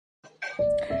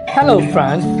Hello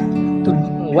friends,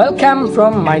 welcome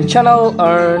from my channel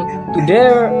and today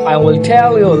I will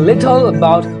tell you a little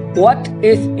about what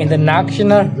is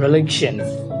international relations.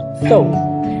 So,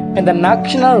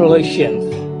 international relations.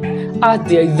 As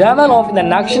the example of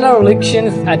international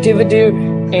relations activity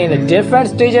in the different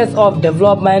stages of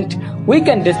development, we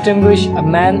can distinguish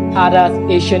among others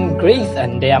ancient Greece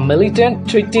and their militant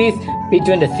treaties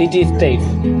between the city-states.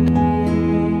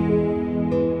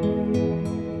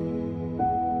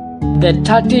 The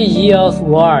 30 Years'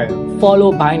 War,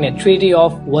 followed by the Treaty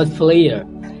of Westphalia.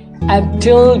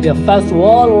 Until the First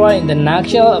World War,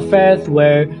 international affairs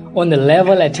were on the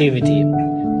level activity.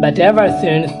 But ever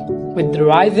since, with the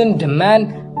rising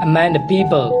demand among the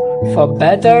people for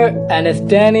better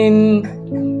understanding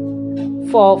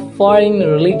for foreign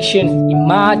relations,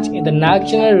 emerged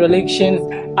international relations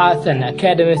as an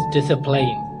academic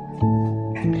discipline.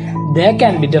 They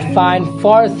can be defined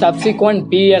for subsequent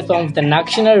periods of the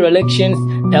national relations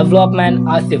development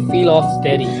as a field of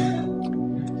study.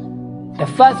 The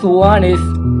first one is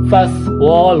First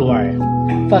World War.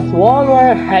 First World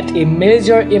War had a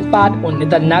major impact on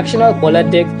international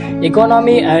politics,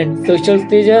 economy, and social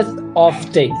status of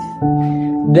states.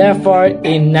 Therefore,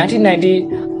 in 1990,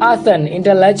 as an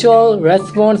intellectual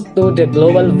response to the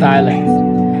global violence,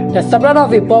 the subject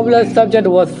of a popular subject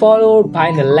was followed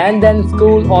by the London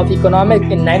School of Economics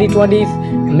in 1920s,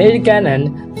 American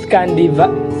and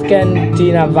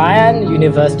Scandinavian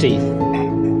universities.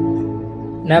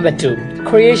 Number 2.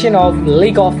 Creation of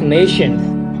League of Nations.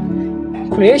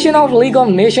 Creation of League of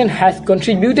Nations has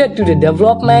contributed to the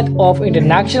development of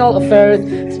international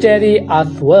affairs study as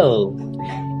well.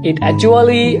 It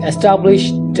actually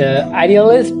established the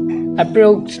idealist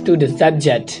approach to the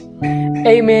subject,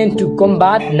 aiming to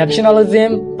combat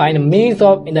nationalism by the means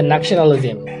of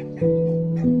internationalism.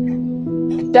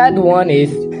 The third one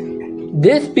is,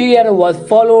 this period was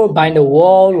followed by the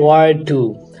World War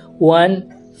II. One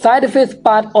side effect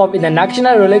part of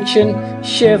international relations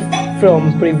shift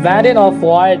from preventing of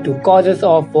war to causes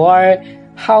of war,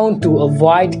 how to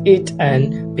avoid it,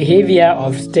 and behavior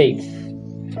of states.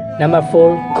 Number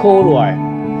 4. Cold War.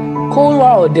 Cold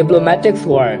War or diplomatic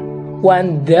war.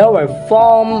 When there were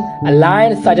formed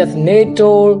alliances such as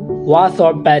NATO,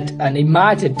 Warsaw Pact, and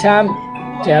emerged a term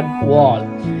Third War.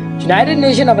 United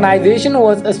Nations Organization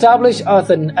was established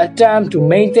as an attempt to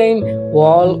maintain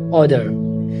world order.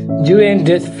 During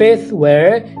this phase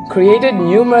were created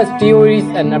numerous theories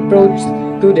and approaches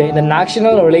to the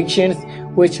international relations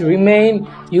which remain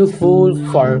useful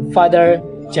for further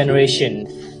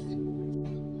generations.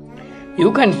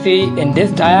 You can see in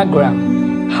this diagram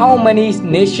how many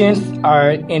nations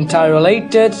are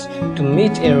interrelated to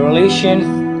meet a relation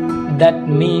that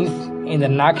means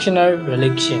international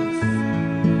relations.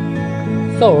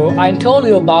 So I told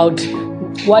you about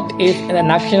what is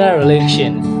international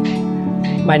relations.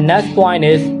 My next point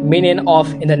is meaning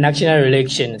of international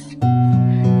relations.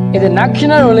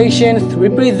 International relations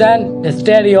represent the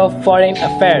study of foreign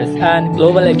affairs and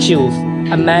global issues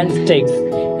among states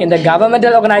in the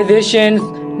governmental organizations,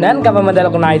 non-governmental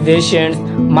organizations,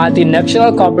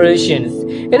 multinational corporations.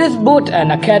 It is both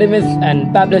an academic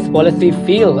and public policy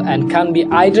field and can be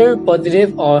either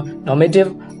positive or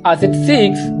normative, as it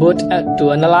seeks both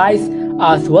to analyze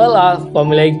as well as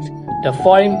formulate the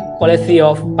foreign policy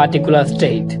of a particular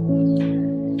state.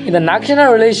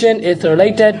 International relation is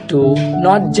related to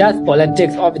not just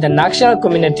politics of the international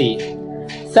community,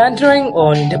 centering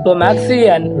on diplomacy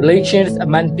and relations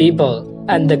among people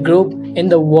and the group in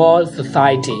the world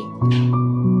society.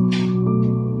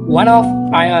 One of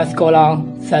IR scholars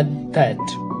said that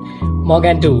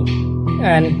Morgan too,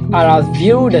 and others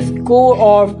view the school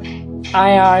of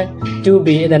IR to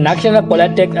be the national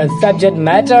politics and subject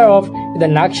matter of the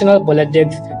national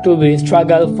politics to be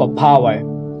struggle for power.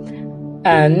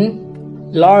 And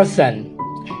Lawson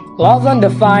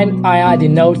defined IR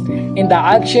denotes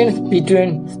interactions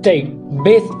between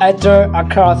state-based actors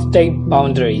across state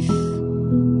boundaries.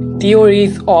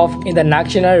 Theories of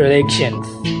international relations.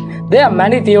 There are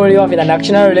many theories of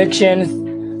international relations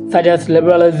such as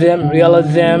liberalism,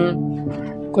 realism,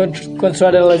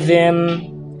 constructivism,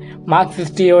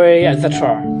 Marxist theory,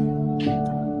 etc.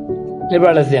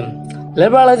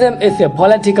 Liberalism is a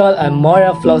political and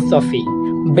moral philosophy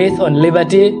based on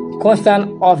liberty,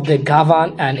 concern of the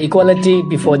governed, and equality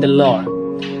before the law.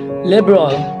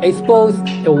 Liberals expose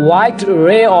a wide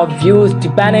array of views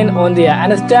depending on their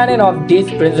understanding of these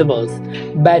principles,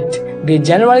 but They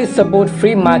generally support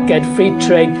free market, free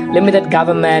trade, limited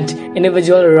government,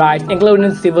 individual rights,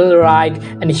 including civil rights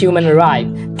and human rights,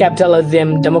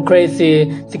 capitalism,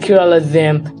 democracy,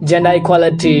 secularism, gender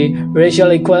equality,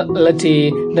 racial equality,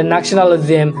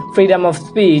 internationalism, freedom of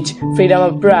speech, freedom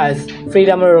of press,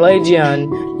 freedom of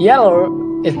religion. Yellow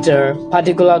is the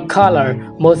particular color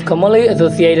most commonly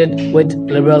associated with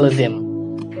liberalism.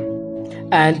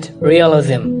 And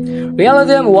realism.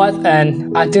 Realism was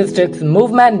an artistic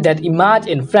movement that emerged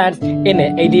in France in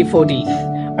the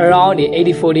 1840s, around the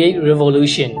 1848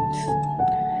 revolution.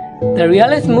 The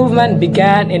realist movement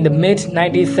began in the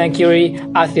mid-19th century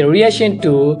as a reaction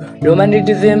to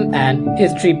Romanticism and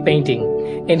history painting.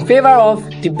 In favor of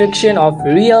depiction of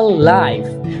real life,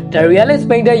 the realist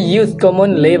painter used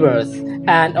common laborers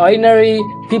and ordinary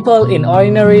people in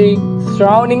ordinary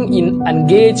surroundings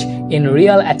engaged in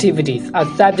real activities as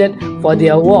subject for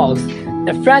their works.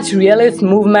 The French realist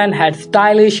movement had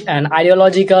stylish and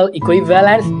ideological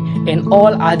equivalents in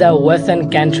all other Western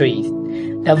countries.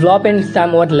 Developing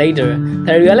somewhat later,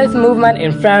 the realist movement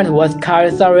in France was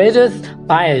characterized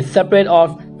by a spirit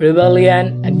of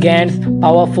rebellion against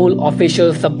powerful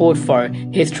official support for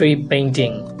history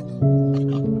painting.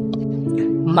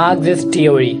 Marxist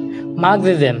theory.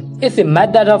 Marxism is a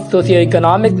method of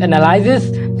socio-economic analysis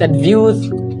that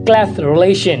views class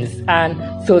relations and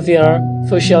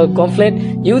social conflict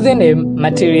using a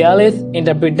materialist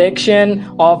interpretation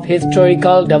of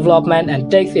historical development and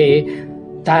takes a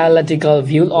dialectical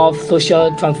view of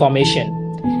social transformation.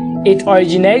 It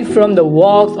originates from the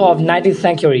works of 19th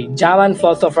century German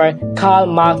philosopher Karl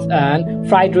Marx and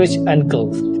Friedrich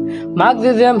Engels.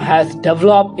 Marxism has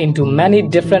developed into many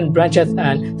different branches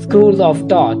and schools of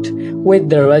thought, with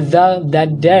the result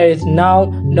that there is now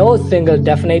no single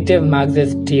definitive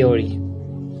Marxist theory.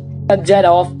 Subject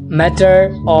of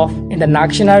matter of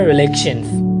international relations.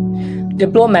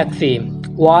 Diplomacy,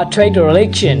 war trade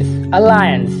relations,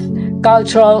 alliance,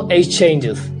 cultural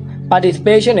exchanges,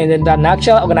 participation in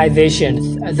international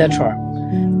organizations, etc.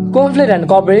 Conflict and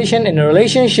cooperation in a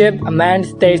relationship among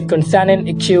states concerning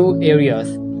acute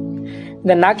areas.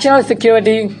 The national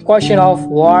security, question of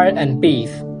war and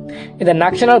peace. In the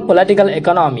national political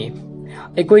economy,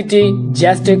 equity,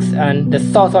 justice, and the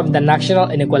source of the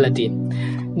national inequality.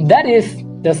 That is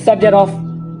the subject of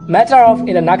matter of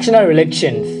international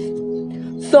relations.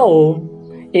 So,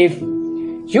 if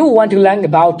you want to learn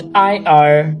about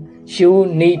IR, you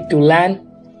need to learn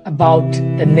about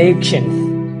the nations.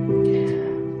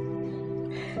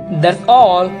 That's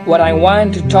all what I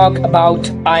want to talk about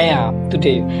IR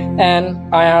today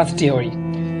and IR's theory.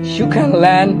 You can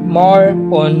learn more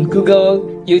on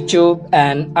Google, YouTube,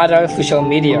 and other social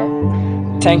media.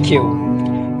 Thank you.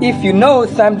 If you know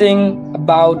something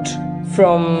about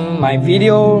from my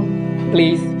video,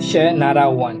 please share another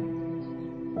one.